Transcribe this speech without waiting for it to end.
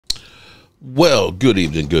Well, good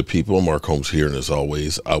evening, good people. Mark Holmes here, and as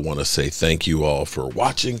always, I want to say thank you all for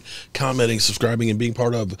watching, commenting, subscribing, and being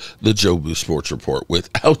part of the Jobu Sports Report.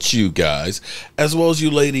 Without you guys, as well as you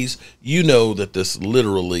ladies, you know that this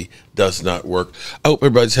literally does not work. I hope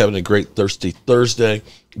everybody's having a great Thirsty Thursday.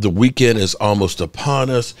 The weekend is almost upon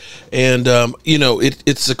us, and you know,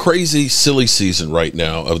 it's a crazy, silly season right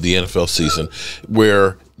now of the NFL season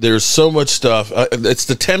where there's so much stuff. It's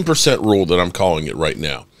the 10% rule that I'm calling it right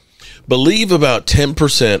now. Believe about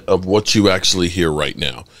 10% of what you actually hear right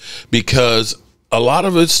now, because a lot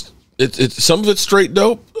of it's some of it's straight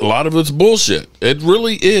dope, a lot of it's bullshit. It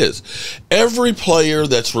really is. Every player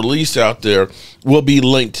that's released out there will be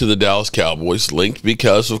linked to the Dallas Cowboys, linked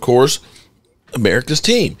because, of course, America's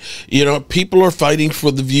team. You know, people are fighting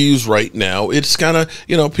for the views right now. It's kind of,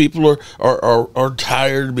 you know, people are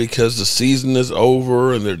tired because the season is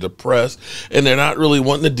over and they're depressed and they're not really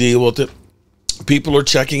wanting to deal with it. People are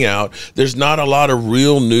checking out. There's not a lot of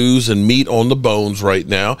real news and meat on the bones right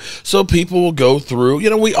now. So people will go through, you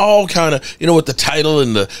know, we all kind of, you know, with the title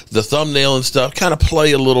and the thumbnail and stuff, kind of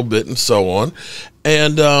play a little bit and so on.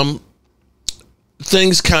 And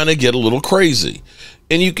things kind of get a little crazy.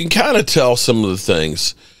 And you can kind of tell some of the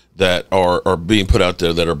things that are being put out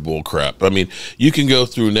there that are bull crap. I mean, you can go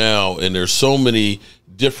through now and there's so many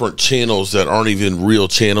different channels that aren't even real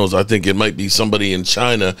channels. I think it might be somebody in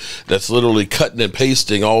China that's literally cutting and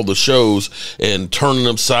pasting all the shows and turning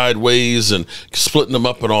them sideways and splitting them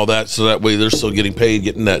up and all that, so that way they're still getting paid,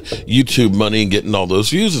 getting that YouTube money and getting all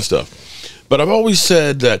those views and stuff. But I've always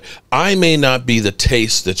said that I may not be the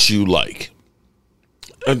taste that you like.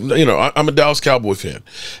 You know, I'm a Dallas Cowboy fan,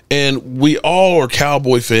 and we all are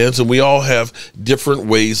Cowboy fans, and we all have different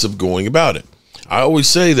ways of going about it. I always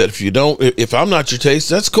say that if I'm not your taste,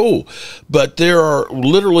 that's cool. But there are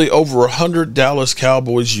literally over 100 Dallas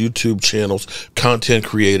Cowboys YouTube channels, content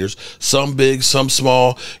creators, some big, some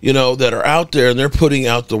small, you know, that are out there, and they're putting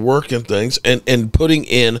out the work and things and putting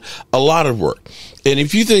in a lot of work. And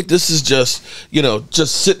if you think this is just, you know,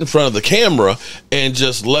 just sit in front of the camera and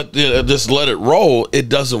just let it roll, it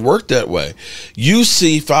doesn't work that way. You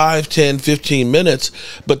see 5, 10, 15 minutes,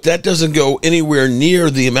 but that doesn't go anywhere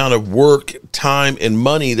near the amount of work, time, and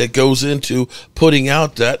money that goes into putting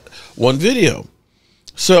out that one video.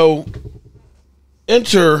 So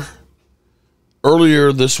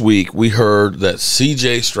earlier this week, we heard that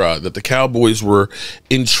C.J. Stroud, that the Cowboys were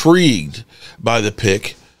intrigued by the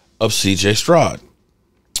pick of C.J. Stroud.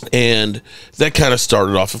 And that kind of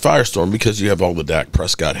started off a firestorm, because you have all the Dak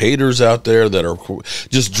Prescott haters out there that are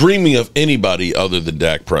just dreaming of anybody other than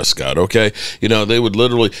Dak Prescott, okay? You know, they would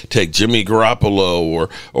literally take Jimmy Garoppolo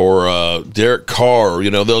or Derek Carr. You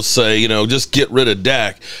know, they'll say, you know, just get rid of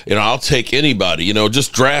Dak. You know, I'll take anybody. You know,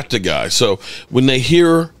 just draft a guy. So when they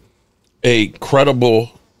hear a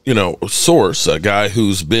credible, you know, source, a guy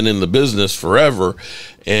who's been in the business forever,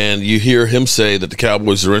 and you hear him say that the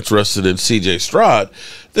Cowboys are interested in C.J. Stroud,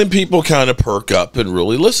 then people kind of perk up and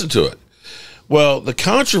really listen to it. Well, the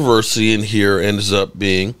controversy in here ends up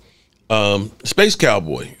being Space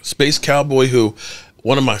Cowboy. Space Cowboy, who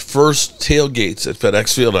one of my first tailgates at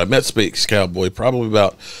FedEx Field, I met Space Cowboy probably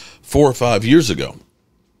about 4 or 5 years ago.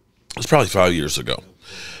 It was probably 5 years ago.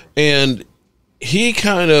 And he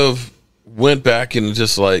kind of went back and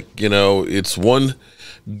just like, you know, it's one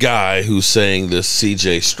guy who's saying this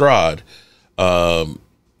C.J. Stroud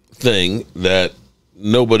thing that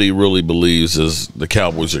nobody really believes is the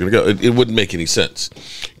Cowboys are going to go. It wouldn't make any sense.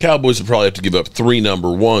 Cowboys would probably have to give up 3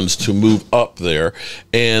 number ones to move up there,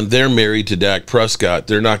 and they're married to Dak Prescott.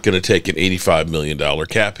 They're not going to take an $85 million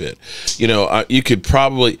cap hit. You know, you could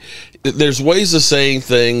probably – there's ways of saying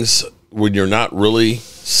things when you're not really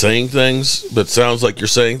saying things, but sounds like you're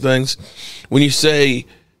saying things. When you say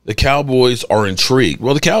the Cowboys are intrigued,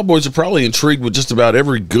 well, the Cowboys are probably intrigued with just about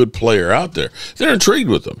every good player out there. They're intrigued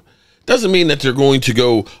with them. Doesn't mean that they're going to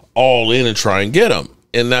go all in and try and get them.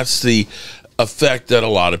 And that's the effect that a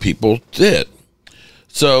lot of people did.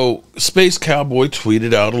 So Space Cowboy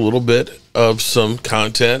tweeted out a little bit of some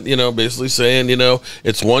content, you know, basically saying, you know,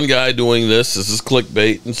 it's one guy doing this is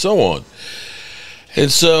clickbait and so on.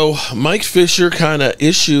 And so Mike Fisher kind of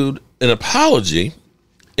issued an apology.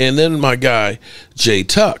 And then my guy, Jay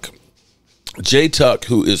Tuck,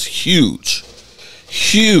 who is huge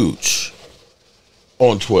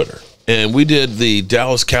on Twitter. And we did the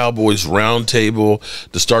Dallas Cowboys roundtable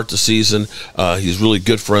to start the season. He's really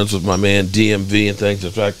good friends with my man DMV and things.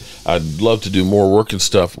 In fact, I'd love to do more work and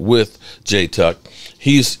stuff with Jay Tuck.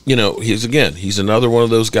 He's another one of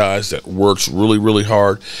those guys that works really, really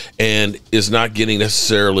hard and is not getting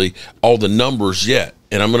necessarily all the numbers yet.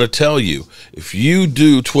 And I'm going to tell you, if you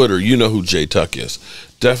do Twitter, you know who Jay Tuck is.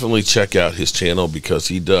 Definitely check out his channel because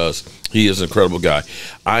he is an incredible guy.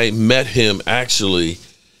 I met him actually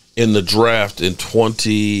in the draft in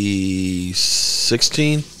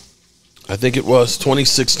 2016. I think it was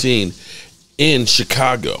 2016 in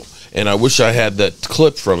Chicago. And I wish I had that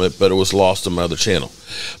clip from it, but it was lost on my other channel.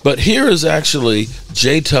 But here is actually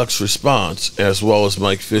Jay Tuck's response, as well as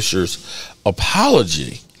Mike Fisher's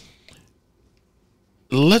apology.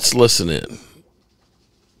 Let's listen in.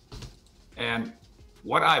 And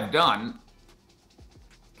what I've done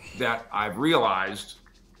that I've realized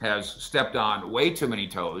has stepped on way too many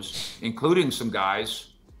toes, including some guys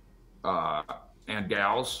and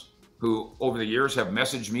gals who over the years have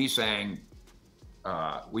messaged me saying,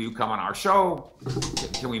 will you come on our show?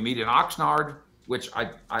 Can we meet in Oxnard? Which I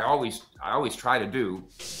always try to do.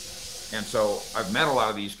 And so I've met a lot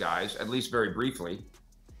of these guys, at least very briefly.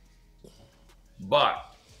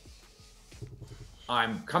 But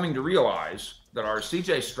I'm coming to realize that our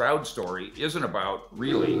CJ Stroud story isn't about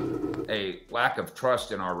really a lack of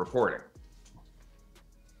trust in our reporting.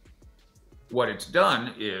 What it's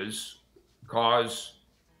done is cause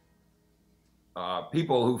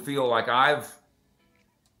people who feel like I've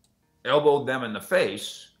elbowed them in the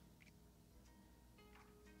face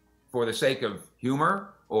for the sake of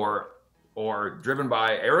humor or driven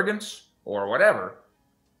by arrogance or whatever.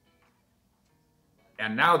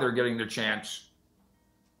 And now they're getting their chance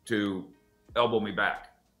to elbow me back.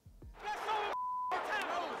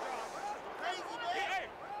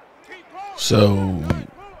 So,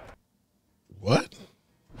 what?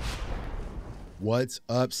 What's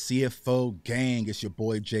up, CFO gang? It's your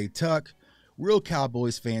boy Jay Tuck. Real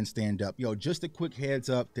Cowboys fans, stand up. Yo, just a quick heads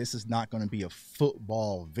up. This is not going to be a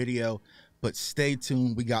football video, but stay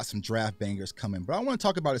tuned. We got some draft bangers coming. But I want to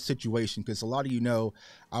talk about a situation because a lot of you know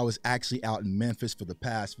I was actually out in Memphis for the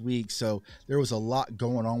past week. So there was a lot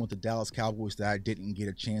going on with the Dallas Cowboys that I didn't get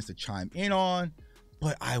a chance to chime in on,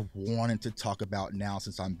 but I wanted to talk about now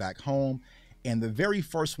since I'm back home. And the very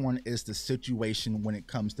first one is the situation when it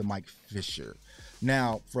comes to Mike Fisher.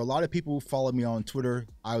 Now, for a lot of people who follow me on Twitter,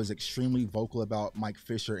 I was extremely vocal about Mike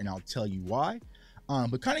Fisher, and I'll tell you why.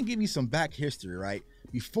 But kind of give you some back history, right?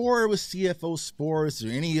 Before it was CFO Sports or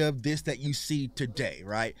any of this that you see today,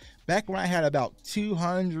 right? Back when I had about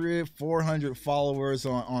 200, 400 followers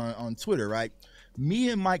on Twitter, right? Me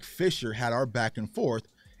and Mike Fisher had our back and forth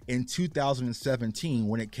in 2017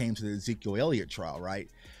 when it came to the Ezekiel Elliott trial, right?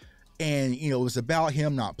 And, you know, it was about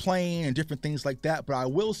him not playing and different things like that. But I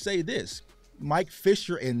will say this. Mike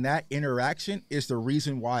Fisher in that interaction is the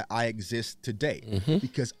reason why I exist today,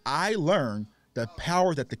 because I learned the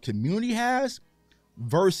power that the community has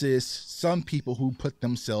versus some people who put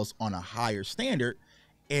themselves on a higher standard,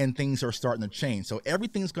 and things are starting to change. So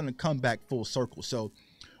everything's going to come back full circle. So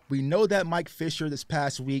we know that Mike Fisher this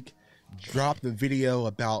past week dropped a video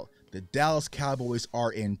about the Dallas Cowboys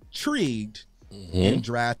are intrigued in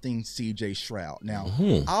drafting CJ Stroud. Now,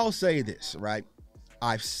 I'll say this, right?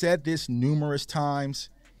 I've said this numerous times.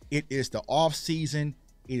 It is the off season.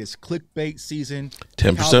 It is clickbait season.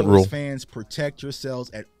 10% rule. Fans, protect yourselves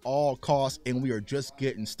at all costs, and we are just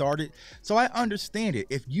getting started. So I understand it.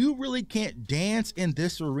 If you really can't dance in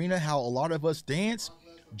this arena how a lot of us dance,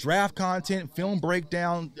 draft content, film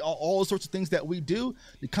breakdown, all sorts of things that we do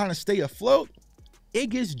to kind of stay afloat, it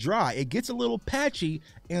gets dry. It gets a little patchy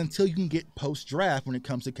until you can get post-draft when it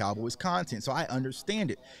comes to Cowboys content. So I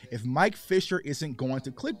understand it. If Mike Fisher isn't going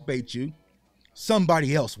to clickbait you,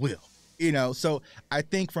 somebody else will. You know, so I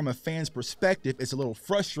think from a fan's perspective, it's a little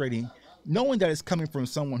frustrating knowing that it's coming from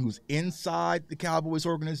someone who's inside the Cowboys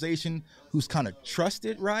organization, who's kind of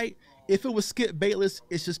trusted, right? If it was Skip Bayless,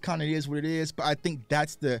 it's just kind of is what it is. But I think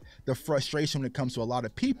that's the frustration when it comes to a lot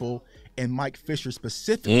of people, and Mike Fisher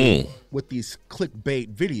specifically with these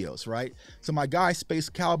clickbait videos, right? So my guy, Space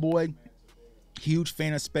Cowboy, huge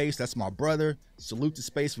fan of Space. That's my brother. Salute to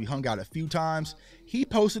Space. We hung out a few times. He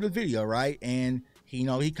posted a video, right? And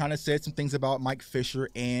he kind of said some things about Mike Fisher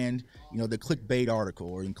and, the clickbait article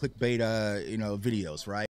or in clickbait, videos,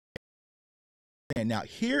 right? And now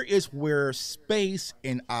here is where Space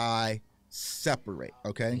and I separate,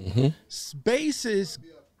 okay? Space's,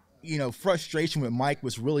 frustration with Mike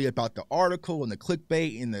was really about the article and the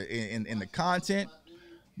clickbait and the content.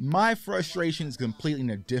 My frustration is completely in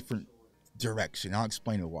a different direction. I'll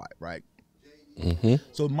explain it why, right?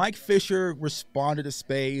 So Mike Fisher responded to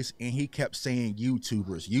Space and he kept saying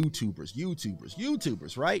YouTubers,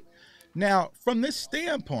 right? Now, from this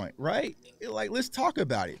standpoint, right? Let's talk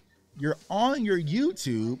about it. You're on your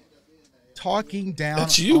YouTube talking down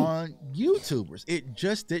on YouTubers. It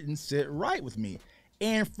just didn't sit right with me.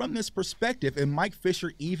 And from this perspective, and Mike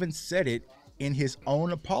Fisher even said it in his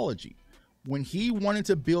own apology, when he wanted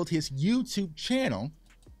to build his YouTube channel,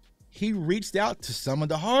 he reached out to some of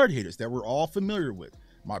the hard hitters that we're all familiar with.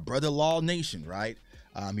 My brother Law Nation, right?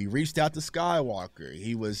 He reached out to Skywalker.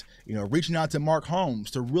 He was, reaching out to Mark Holmes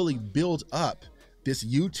to really build up this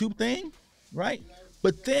YouTube thing, right?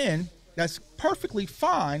 But then that's perfectly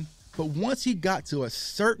fine. But once he got to a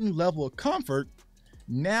certain level of comfort,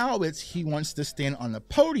 now he wants to stand on the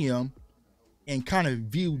podium and kind of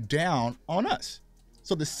view down on us.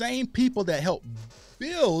 So the same people that help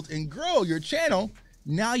build and grow your channel,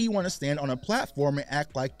 now you want to stand on a platform and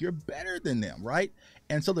act like you're better than them, right?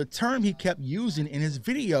 And so the term he kept using in his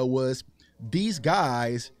video was these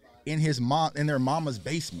guys in their mama's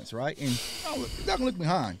basements, right? And look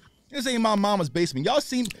behind. This ain't my mama's basement.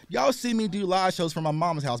 Y'all see me do live shows from my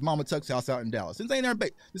mama's house, Mama Tuck's house out in Dallas. This ain't our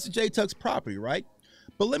base. This is J Tuck's property, right?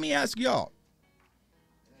 But let me ask y'all,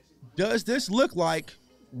 does this look like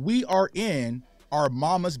we are in our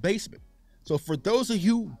mama's basement? So for those of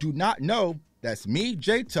you who do not know, that's me,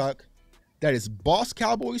 J Tuck. That is Boss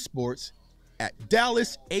Cowboy Sports at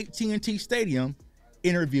Dallas AT&T Stadium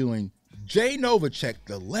interviewing Jay Novacek,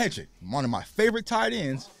 the legend, one of my favorite tight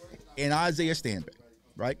ends, and Isaiah Stanback,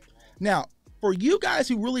 right? Now, for you guys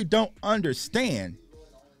who really don't understand,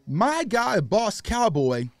 my guy, Boss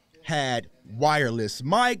Cowboy, had wireless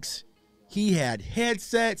mics, he had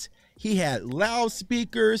headsets, he had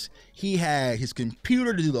loudspeakers, he had his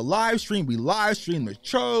computer to do the live stream. We live streamed the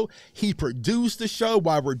show. He produced the show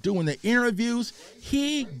while we're doing the interviews.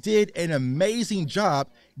 He did an amazing job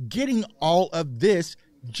getting all of this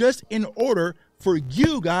just in order for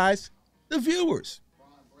you guys, the viewers.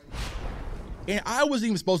 And I wasn't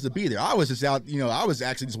even supposed to be there. I was just out, I was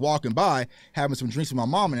actually just walking by, having some drinks with my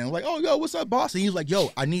mom, and I'm like, oh, yo, what's up, boss? And he was like,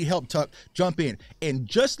 yo, I need help, Tuck, jump in. And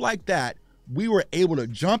just like that, we were able to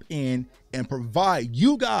jump in and provide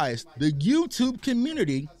you guys, the YouTube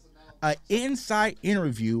community, an inside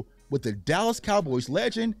interview with the Dallas Cowboys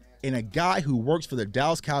legend and a guy who works for the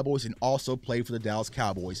Dallas Cowboys and also played for the Dallas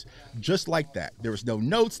Cowboys. Just like that. There was no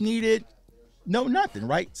notes needed, no nothing,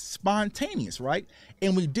 right? Spontaneous, right?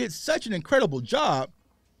 And we did such an incredible job.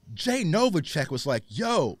 Jay Novacek was like,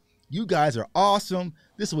 yo, you guys are awesome.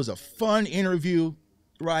 This was a fun interview,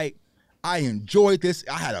 right? I enjoyed this.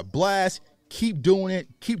 I had a blast. Keep doing it.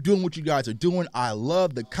 Keep doing what you guys are doing. I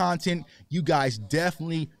love the content. You guys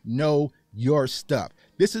definitely know your stuff.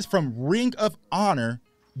 This is from Ring of Honor,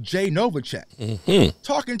 Jay Novacek,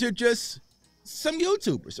 talking to just some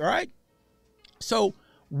YouTubers, all right? So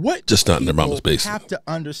what just not in their mama's basement. Have to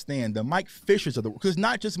understand the Mike Fishers of the world, because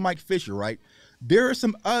not just Mike Fisher, right? There are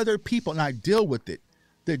some other people, and I deal with it.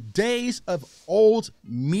 The days of old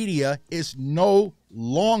media is no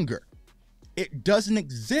longer. It doesn't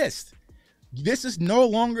exist. This is no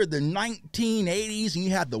longer the 1980s, and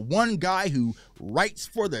you have the one guy who writes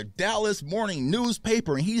for the Dallas Morning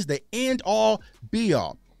newspaper, and he's the end-all,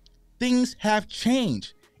 be-all. Things have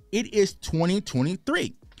changed. It is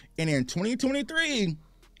 2023, and in 2023,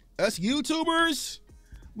 us YouTubers,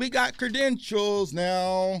 we got credentials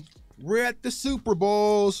now. We're at the Super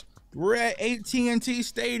Bowls. We're at AT&T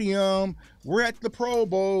Stadium. We're at the Pro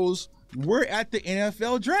Bowls. We're at the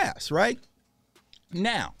NFL drafts, right?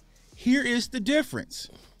 Now, here is the difference.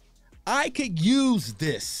 I could use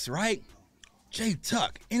this, right? J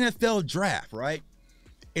Tuck, NFL draft, right?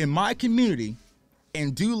 In my community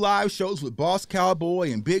and do live shows with Boss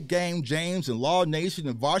Cowboy and Big Game James and Law Nation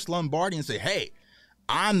and Vosh Lombardi and say, hey,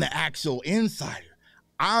 I'm the actual insider.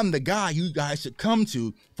 I'm the guy you guys should come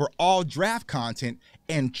to for all draft content,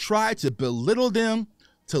 and try to belittle them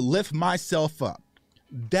to lift myself up.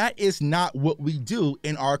 That is not what we do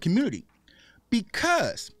in our community.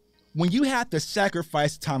 Because when you have to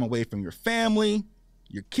sacrifice time away from your family,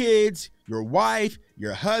 your kids, your wife,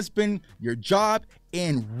 your husband, your job,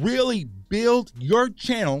 and really build your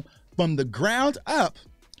channel from the ground up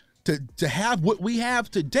to have what we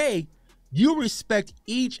have today, you respect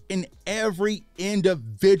each and every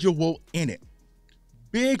individual in it,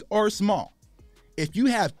 big or small. If you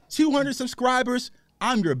have 200 subscribers,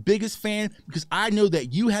 I'm your biggest fan, because I know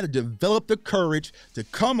that you had to develop the courage to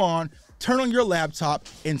come on, turn on your laptop,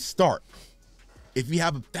 and start. If you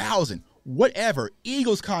have 1,000, whatever,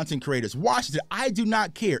 Eagles content creators, Washington, I do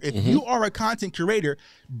not care. If you are a content creator,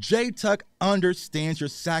 J Tuck understands your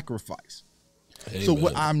sacrifice. Amen. So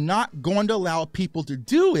what I'm not going to allow people to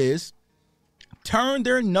do is turn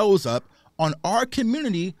their nose up on our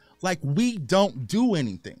community like we don't do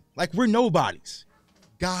anything, like we're nobodies,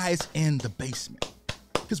 guys in the basement,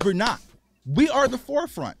 because we're not. We are the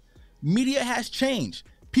forefront. Media has changed.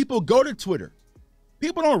 People go to Twitter.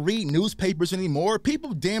 People don't read newspapers anymore.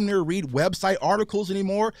 People damn near read website articles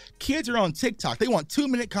anymore. Kids are on TikTok. They want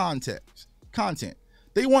 2-minute content.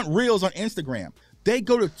 They want reels on Instagram. They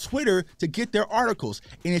go to Twitter to get their articles.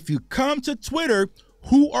 And if you come to Twitter,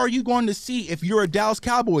 who are you going to see if you're a Dallas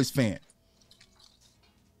Cowboys fan?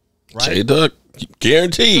 Right? J-Tuck,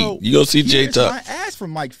 guaranteed. So you're going to see J-Tuck. I asked for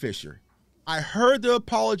Mike Fisher. I heard the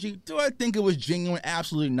apology. Do I think it was genuine?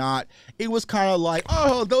 Absolutely not. It was kind of like,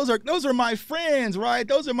 oh, those are my friends, right?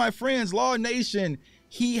 Those are my friends. Law Nation.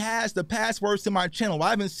 He has the passwords to my channel. Well,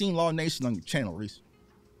 I haven't seen Law Nation on your channel, Reese.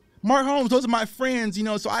 Mark Holmes, those are my friends, you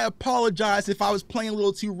know, so I apologize if I was playing a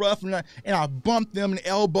little too rough and I bumped them and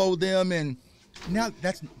elbowed them. And now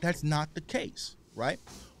that's not the case, right?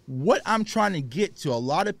 What I'm trying to get to a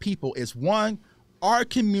lot of people is, one, our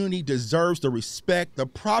community deserves the respect, the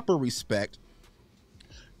proper respect,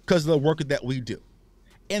 because of the work that we do.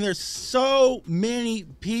 And there's so many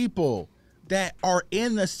people that are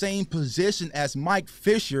in the same position as Mike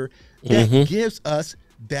Fisher that gives us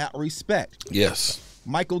that respect. Yes.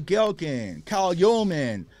 Michael Gelkin, Kyle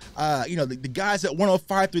Yeoman, you know, the guys at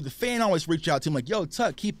 105 through the fan always reach out to him like, yo,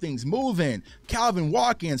 Tuck, keep things moving. Calvin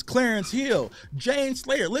Watkins, Clarence Hill, Jane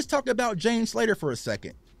Slater. Let's talk about Jane Slater for a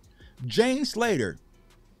second. Jane Slater,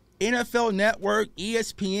 NFL Network,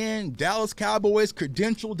 ESPN, Dallas Cowboys,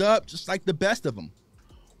 credentialed up just like the best of them.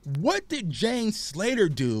 What did Jane Slater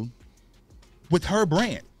do with her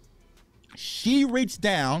brand? She reached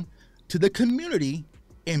down to the community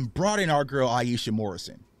and brought in our girl Aisha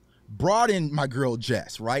Morrison, brought in my girl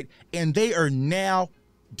Jess, right? And they are now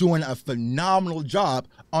doing a phenomenal job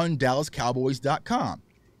on DallasCowboys.com.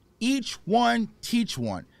 Each one, teach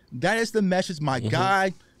one. That is the message my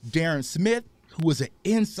guy, Darren Smith, who was an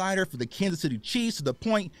insider for the Kansas City Chiefs to the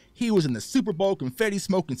point he was in the Super Bowl confetti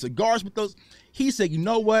smoking cigars with those. He said, you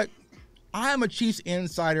know what? I'm a Chiefs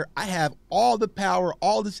insider. I have all the power,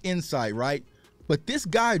 all this insight, right? But this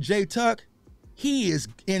guy, J Tuck, he is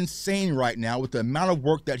insane right now with the amount of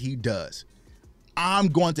work that he does. I'm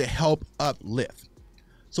going to help uplift.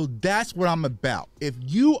 So that's what I'm about. If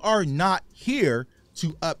you are not here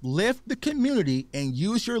to uplift the community and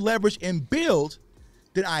use your leverage and build,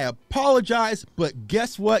 then I apologize. But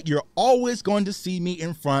guess what? You're always going to see me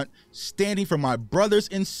in front, standing for my brothers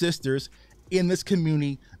and sisters in this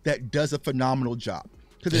community that does a phenomenal job.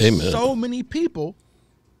 Because there's so many people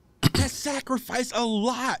that sacrifice a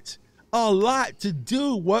lot to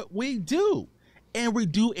do what we do. And we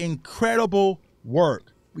do incredible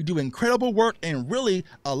work. We do incredible work, and really,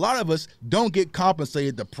 a lot of us don't get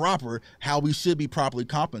compensated the proper, how we should be properly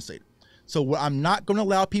compensated. So what I'm not going to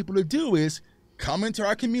allow people to do is come into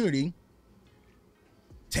our community,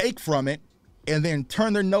 take from it, and then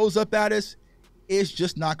turn their nose up at us. It's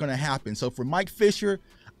just not going to happen. So for Mike Fisher,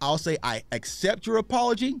 I'll say I accept your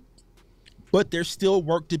apology, but there's still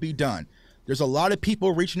work to be done. There's a lot of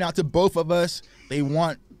people reaching out to both of us. They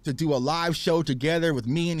want to do a live show together with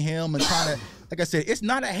me and him and trying to, like I said, it's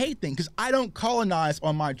not a hate thing because I don't colonize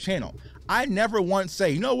on my channel. I never once say,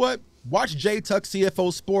 you know what, watch J Tuck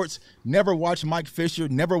CFO Sports, never watch Mike Fisher,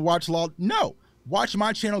 never watch Law. No, watch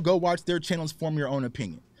my channel, go watch their channels, form your own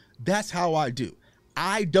opinion. That's how I do.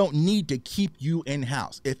 I don't need to keep you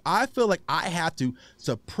in-house. If I feel like I have to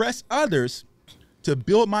suppress others to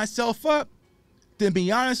build myself up, then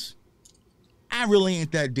be honest, I really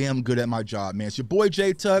ain't that damn good at my job, man. It's your boy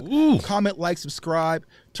J Tuck. Comment, like, subscribe,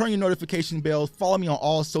 turn your notification bell, follow me on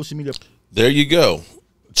all social media. There you go.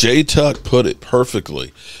 J Tuck put it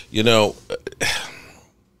perfectly. You know,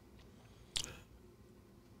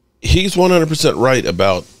 he's 100% right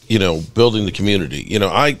about, you know, building the community. You know,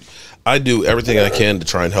 I do everything I can to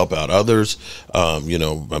try and help out others. You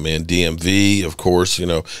know, my man DMV, of course, you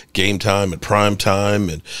know, Game Time and Prime Time,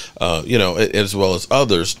 and, you know, as well as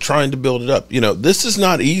others, trying to build it up. You know, this is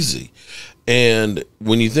not easy. And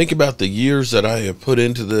when you think about the years that I have put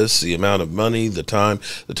into this, the amount of money, the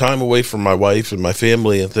time away from my wife and my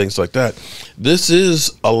family and things like that, this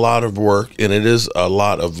is a lot of work, and it is a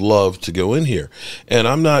lot of love to go in here. And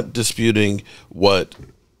I'm not disputing what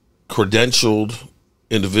credentialed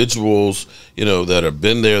individuals, you know, that have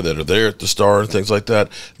been there, that are there at the Star and things like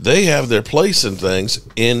that, they have their place in things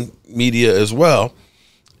in media as well.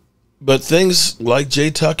 But things like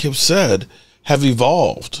J Tuck have said have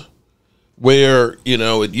evolved, where, you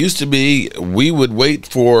know, it used to be we would wait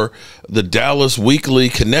for the Dallas Weekly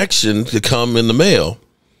Connection to come in the mail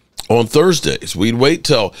on Thursdays. We'd wait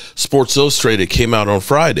till Sports Illustrated came out on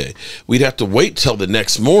Friday. We'd have to wait till the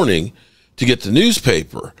next morning to get the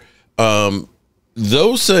newspaper.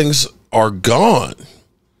 Those things are gone.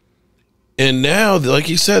 And now, like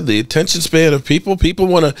you said, the attention span of people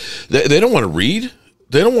want to, they don't want to read.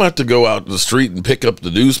 They don't want to go out to the street and pick up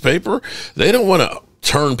the newspaper. They don't want to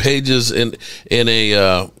turn pages in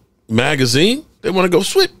a magazine. They want to go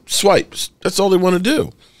swipe. That's all they want to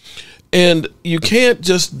do. And you can't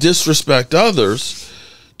just disrespect others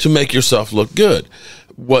to make yourself look good.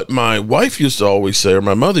 What my wife used to always say, or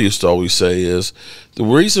my mother used to always say, is the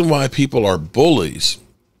reason why people are bullies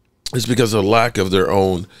is because of the lack of their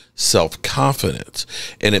own self-confidence.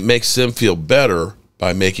 And it makes them feel better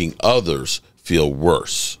by making others feel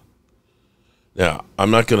worse. Now,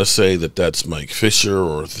 I'm not going to say that that's Mike Fisher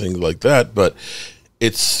or things like that, but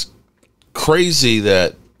it's crazy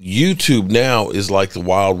that YouTube now is like the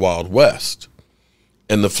wild, wild west.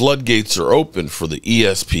 And the floodgates are open for the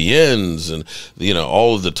ESPNs and, you know,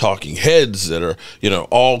 all of the talking heads that are, you know,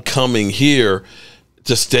 all coming here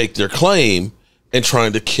to stake their claim and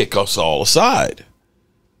trying to kick us all aside.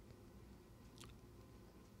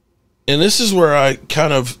 And this is where I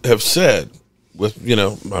kind of have said, with, you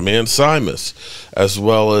know, my man Simus, as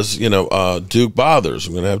well as, you know, Duke Bothers.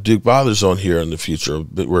 I'm going to have Duke Bothers on here in the future.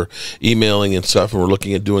 But we're emailing and stuff, and we're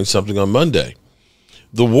looking at doing something on Monday.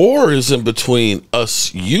 The war isn't between us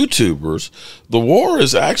YouTubers. The war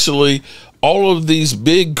is actually all of these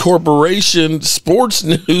big corporation sports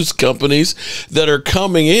news companies that are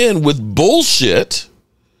coming in with bullshit,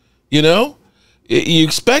 you know? You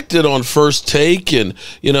expect it on First Take and,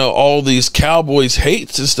 you know, all these Cowboys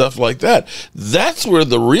hates and stuff like that. That's where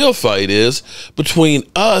the real fight is, between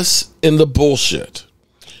us and the bullshit.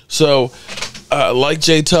 So, like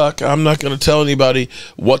Jay Tuck, I'm not going to tell anybody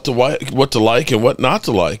what to like and what not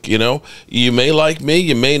to like. You know, you may like me,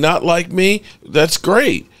 you may not like me. That's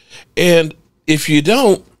great. And if you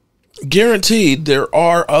don't, guaranteed there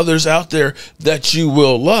are others out there that you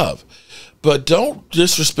will love. But don't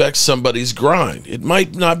disrespect somebody's grind. It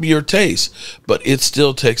might not be your taste, but it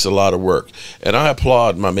still takes a lot of work. And I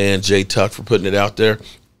applaud my man Jay Tuck for putting it out there.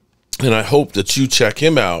 And I hope that you check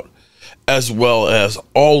him out, as well as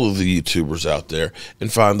all of the YouTubers out there,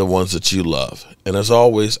 and find the ones that you love. And as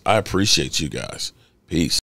always, I appreciate you guys. Peace.